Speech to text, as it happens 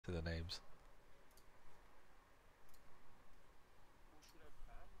games.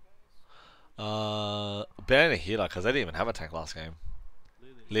 Ban a healer because they didn't even have a tank last game.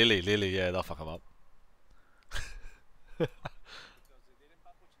 Lily, yeah, they'll fuck him up.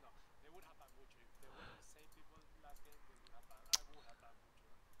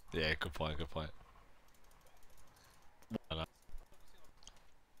 Yeah, good point, good point. I know.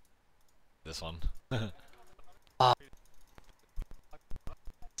 This one. Ah,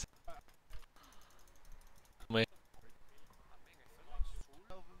 me.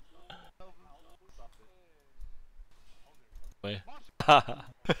 Me.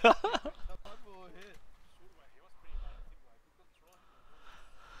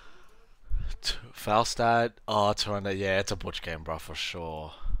 Falstad, oh, Toronto, yeah, it's a butch game, bro, for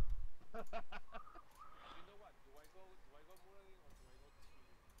sure.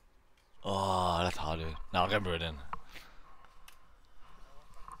 Oh, that's hard, dude. No, I'll go Muradin.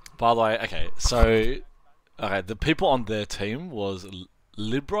 By the way, okay, so okay, the people on their team was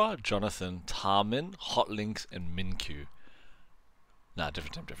Libra, Jonathan, Tarmin, Hotlinks, and Minkyu. Nah,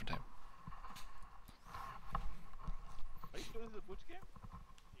 different team, different team.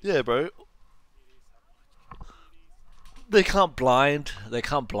 Yeah, bro. They can't blind. They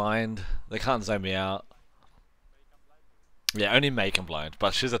can't blind. They can't zone me out. Yeah, only May can blind,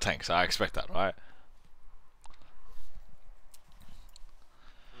 but she's a tank, so I expect that, right?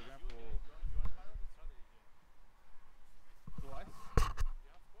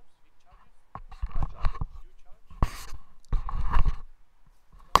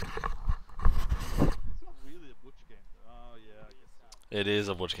 It is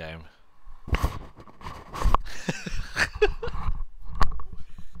a butch game.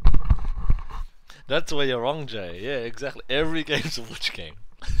 That's where you're wrong, Jay. Yeah, exactly. Every game's a butch game.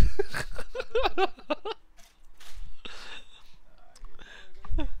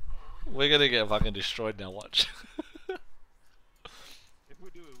 We're gonna get fucking destroyed now, watch.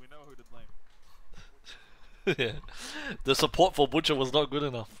 Yeah. The support for Butcher was not good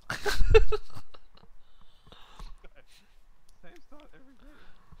enough.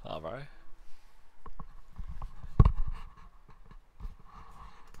 Oh, bro.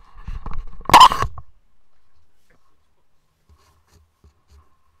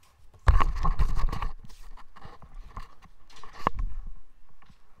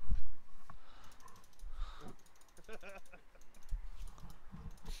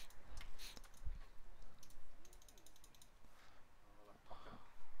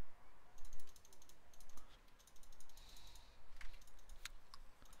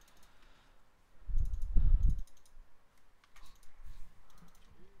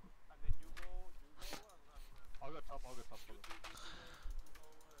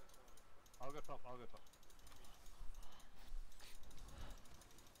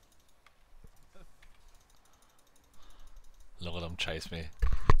 Look at them chase me.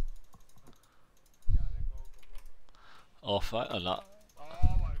 Off or not?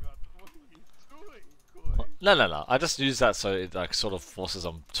 No. I just use that so it like sort of forces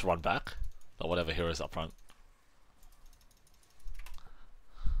them to run back, or whatever hero is up front.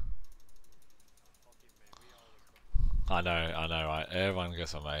 I know, right? Everyone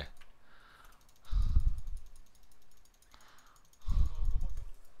gets on me.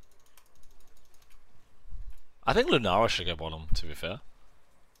 I think Lunara should go bottom, to be fair.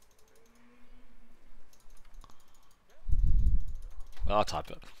 I'll type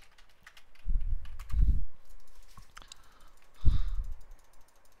it.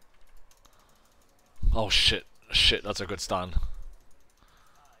 Oh shit, that's a good stun.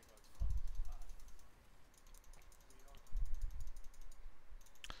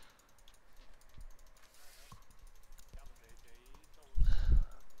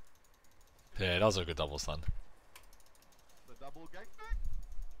 Yeah, that was a good double stun.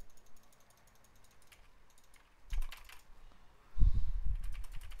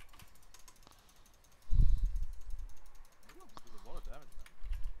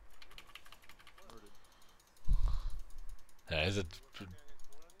 Yeah, is it?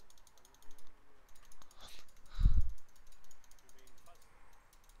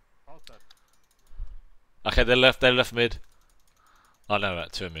 Okay, they left mid. Oh no,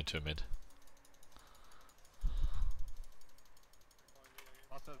 right, two mid.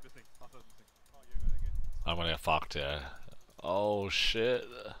 I'm gonna get fucked, yeah. Oh shit.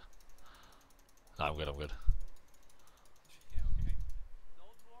 No, I'm good.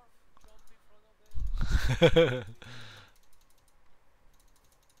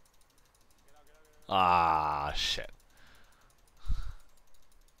 Ah, shit.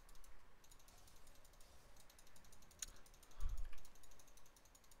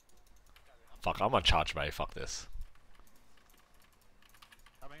 Fuck, I'm gonna charge May. Fuck this.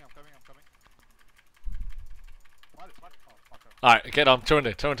 I'm coming. What? Oh, fuck. Alright, get on.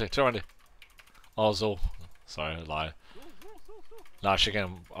 200. Oh, Zul. Sorry, lie. Nah, she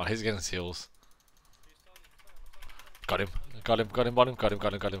getting. Oh, he's getting heals. Got him.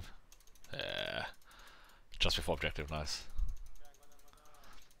 Yeah. Just before objective, nice.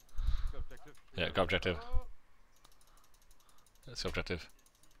 Go objective. Yeah, go objective. Let's go objective.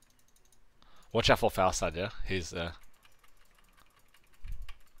 Watch out for Falstad, yeah? He's there.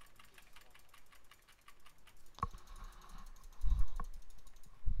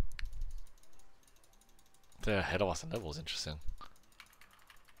 They're ahead of us, and that was interesting.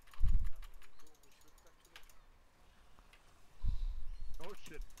 Oh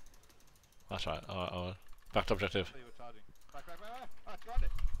shit. That's right. Alright. Back to objective. They were charging. Back. Ah, it's got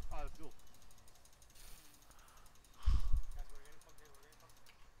it. Ah, it's cool.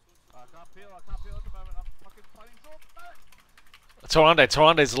 I can't peel at the moment. I'm fucking fighting so bad.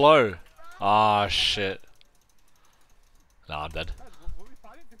 Torande's low. Ah, shit. Nah, I'm dead. Guys, were we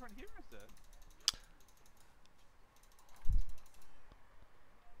fighting different heroes there?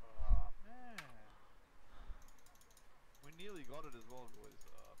 Oh, man. We nearly got it as well, boys.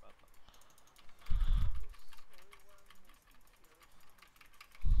 Bad luck.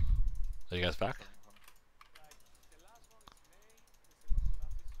 Are you guys back?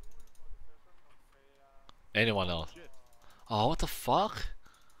 Anyone else? Shit. Oh, what the fuck?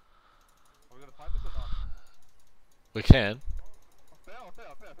 Are we gonna fight this or not? We can. Oh, fair.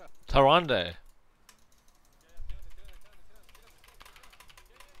 Tarande. I'm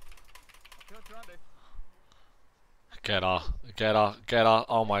killing Tyrande. Get her.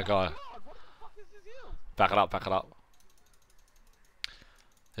 Oh my god. God, what the fuck is this heal? Back it up.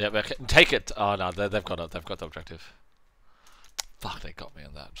 Yeah, take it. Oh no, they've got it. They've got the objective. Fuck, they got me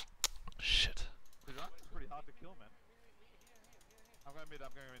on that. Shit. Tyrande's pretty hard to kill, man. I'm going mid.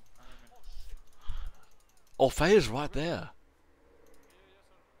 Oh, Faye's right there.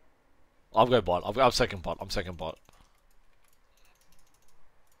 I'm going bot. I'm second bot. I got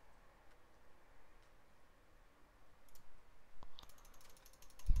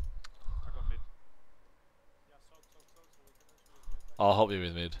mid. I'll help you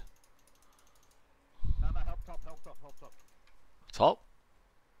with mid. No, help top. Top?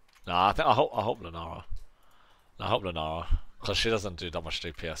 Nah, I think I hope Lunara. I hope Lunara, because she doesn't do that much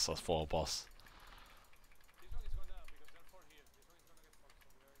DPS for a boss.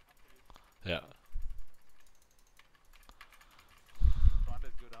 Yeah.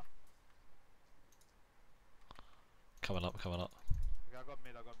 Tyrande's good, huh? Coming up. Okay, I got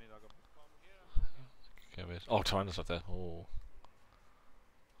mid. Okay, wait. Oh, Tyrande's right there. Oh.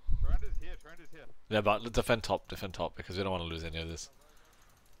 Tyrande's here. Yeah, but defend top, because we don't want to lose any of this.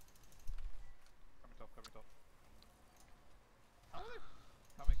 Coming top. How are they?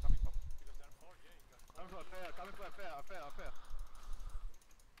 Coming top. Coming fair.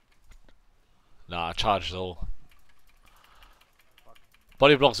 Nah, I charged all.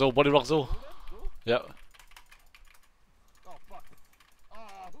 Body blocks all. Zul? Yep. Oh, fuck.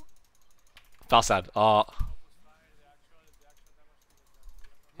 Who? Falstad. Oh.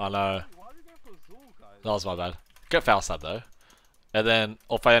 I know. Why are we going for Zul, guys? That was my bad. Get Falstad though. And then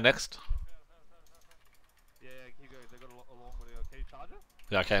Orfeo next. Yeah, keep going. They got along with it. Can you charge it?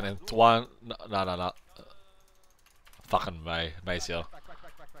 Yeah, okay, and then one. No. Fucking May's here. Back.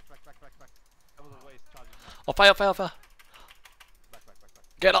 That was a waste charging me. Orfeo. Back.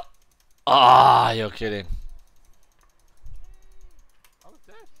 Get up. Ah, you're kidding. I was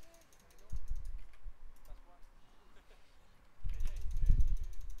dead.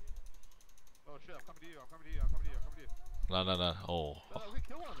 Oh shit, I'm coming to you. No. Oh. No, we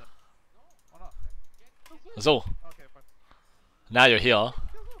kill one of them. Why not? Zul. Okay, fine. Now you're here.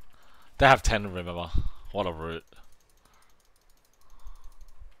 They have 10, remember. What a route.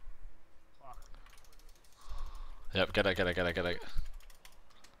 Fuck. Yep, get it.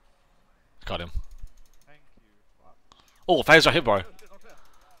 Got him. Thank you. Fuck. Oh, Faye's right here, bro. Shit, not fair.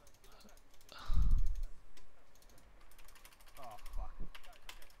 Oh, fuck.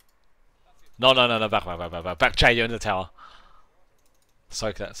 No, back. Jay, you're in the tower.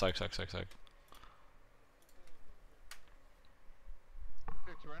 Soak that, soak. Okay,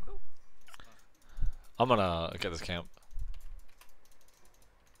 Tyrande? I'm gonna get this camp.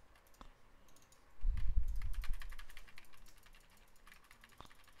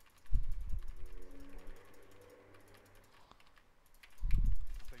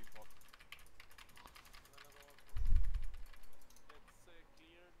 I'll take you bot.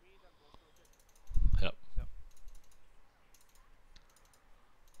 Yep.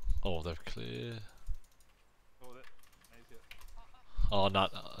 Oh, they've cleared. Hold it. Nice hit. Oh, no.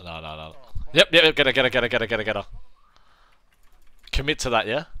 Oh, fuck. Yep, get her. Commit to that,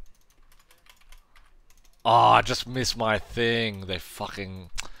 yeah? Oh, I just missed my thing. They fucking...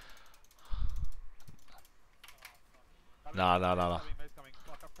 Coming, No. mate's coming.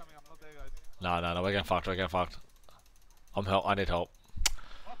 Fuck, I'm coming. I'm not there, guys. No, we're getting fucked. I need help.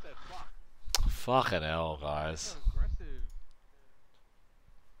 What the fuck? Fucking hell, guys. So aggressive.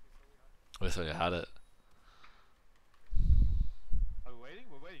 We thought you had it. Are we waiting?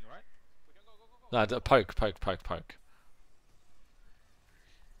 We're waiting, right? No, poke. Fuck.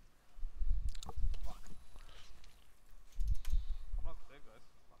 I'm not there, guys.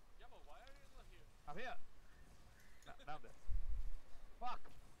 Fuck. Yeah, but why are you not here? I'm here. Now I'm there. Fuck.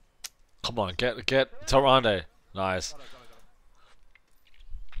 Come on, get Torande. Nice. Got it.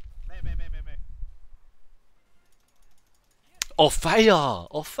 May. Orfea,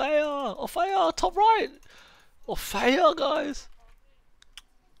 top right. Orfea, guys.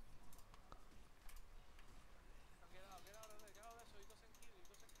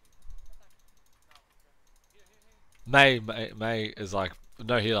 May is like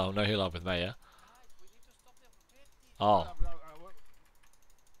no healer with May, yeah. Oh,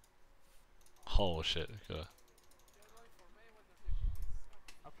 oh shit. Good.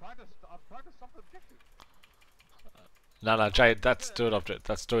 I'm trying to stop the objective. No, Jay, that's doing the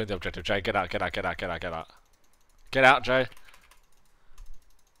objective. Jay, get out. Get out, Jay.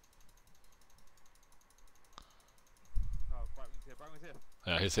 Oh, Brightwing's here.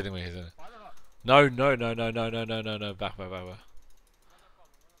 Yeah, he's hitting me. Fight or not? No. Back.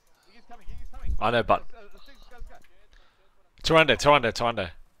 He's coming. I know, but Go.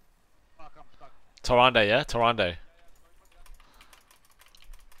 Torande. Fuck, I'm stuck. Torande, yeah, Torande.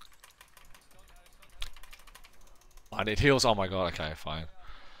 I need heals. Oh my god. Okay, fine.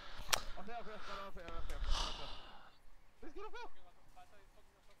 I'm there. Let's get off here.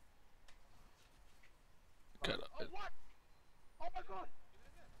 Good. Oh, what? Oh my god.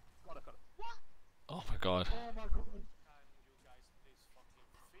 Got it. What? Oh my god. Oh my god.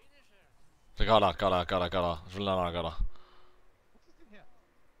 Got her. No, got her. What's this thing here?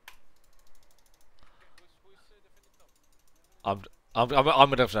 I'm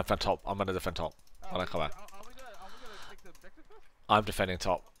gonna defend top. I'm gonna defend top. Are When I come out. we gonna take the objective first? I'm defending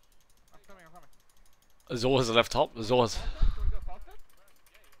top. I'm coming. Azor's the left top. Azor's. Should we go fast then?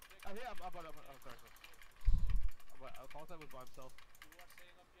 Oh, yeah, I'm sorry. Falstad was by himself.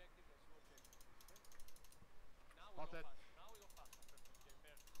 Falstad.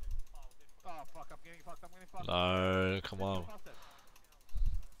 Oh, fuck, I'm getting fucked. No, come on. Falstad.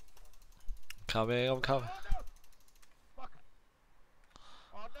 I'm coming. Oh, no! Fuck.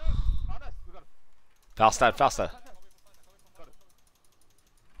 Oh, no! Oh, no! We got it. Faster. Got it.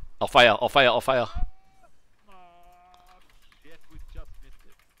 Off fire. Oh, shit, we just missed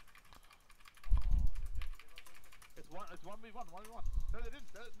it. It's 1v1. No, they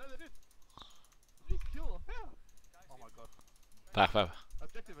didn't. No, they didn't. Did he kill a fair? Oh my god. Back.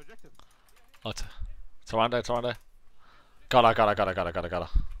 Objective. Oh, Torando. Got her.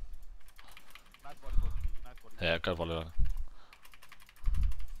 Nice body. Yeah, good volley.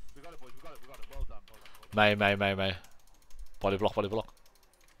 We got it, boys. Well done. May. Body block. We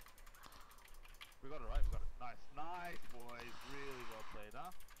got it, right? Nice, boys. Really well played,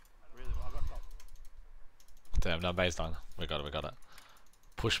 huh? Really well. I got top. Damn, no, May's done. We got it.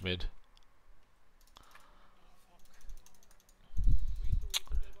 Push mid.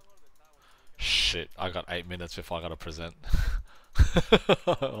 Shit, I got 8 minutes before I gotta present.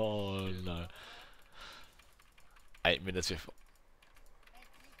 Oh no. 8 minutes before.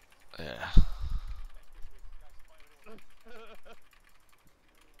 Yeah.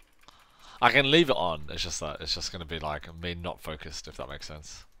 I can leave it on, it's just that it's just gonna be like me not focused, if that makes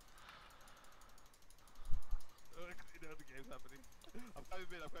sense. You know the game's happening. I'm coming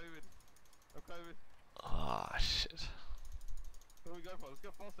in. Ah, shit. What do we go for? Let's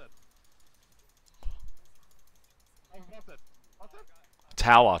go Falstad. Falstad.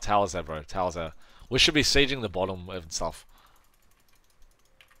 Tower's there, bro. Tower's there. We should be sieging the bottom and stuff.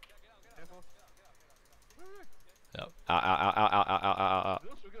 Careful. Yep. Out.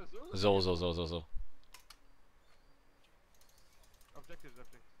 Zul. Zol. Objectives.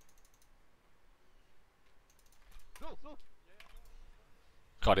 Zul.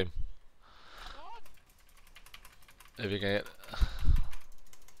 Got him. If you can get.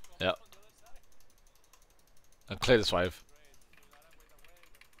 Yep. And clear this wave.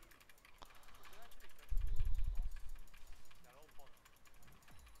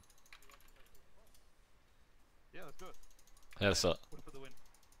 Yeah, let's do it. Yeah, that's it. Put it for the win.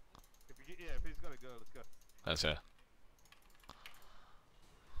 Yeah, if he's gotta go, let's go. That's it.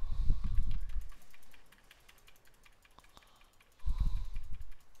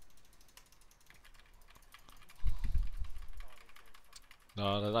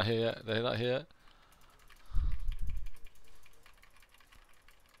 No, they're not here yet. They're not here yet.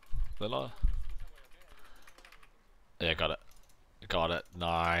 They're not. Yeah, got it. Got it.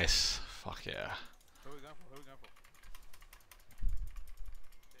 Nice. Fuck yeah. Who are we going for? Who are we going for?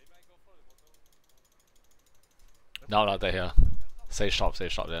 No, no, they're here. Say shop,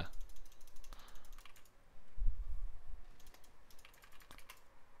 yeah.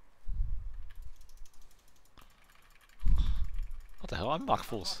 What the hell? I'm Mark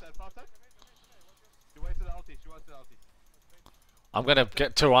Fools. Fast that. She wasted the ulti. She wasted the ulti. I'm gonna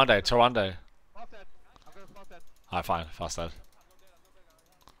get Torande. Fast that. I'm gonna fast that. Alright, fine. Fast dead.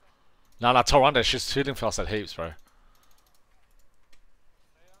 No, no, Torande. She's shooting fast at heaps, bro.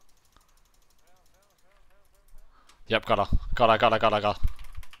 Yep, got her.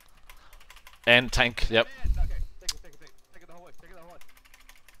 And tank, yep. Okay, take it the whole way. Take it the whole way.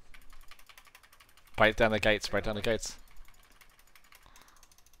 Break down the gates, Take it the whole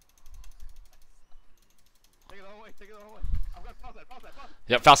way. Take it the whole way. I'm gonna fast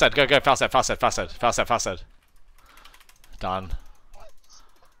that. Yep, go, fast head. Done.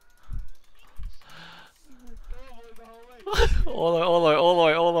 All the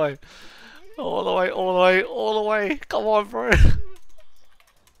way. Come on, bro.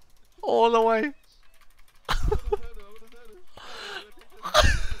 All the way.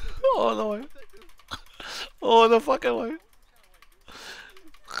 All the fucking way.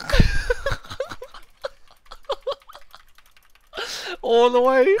 All the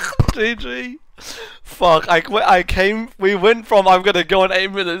way. GG. Fuck, we went from I'm gonna go in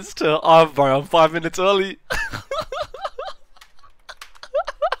 8 minutes to, bro, I'm 5 minutes early.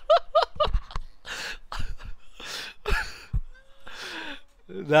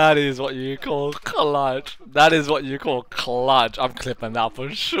 That is what you call clutch. I'm clipping that for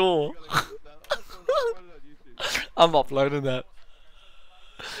sure. I'm uploading that.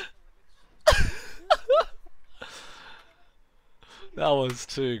 That was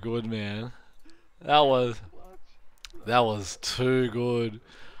too good, man. That was too good.